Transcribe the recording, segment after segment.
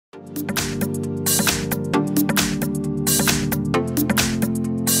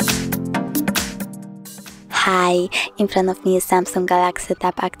Hi, in front of me is Samsung Galaxy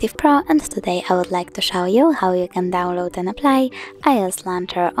Tab Active Pro, and today I would like to show you how you can download and apply iOS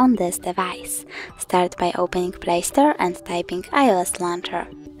Launcher on this device. Start by opening Play Store and typing iOS Launcher.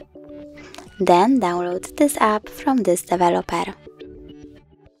 Then download this app from this developer.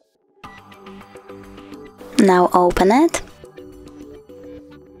 Now open it.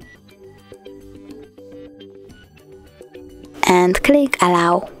 And click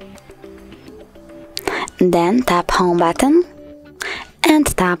Allow. Then tap Home button and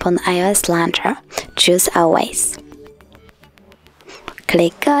tap on iOS Launcher. Choose Always.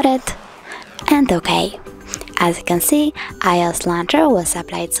 Click Got it and OK. As you can see, iOS Launcher was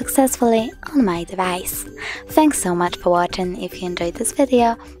applied successfully on my device. Thanks so much for watching. If you enjoyed this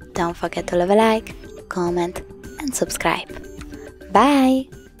video, don't forget to leave a like, comment and subscribe. Bye!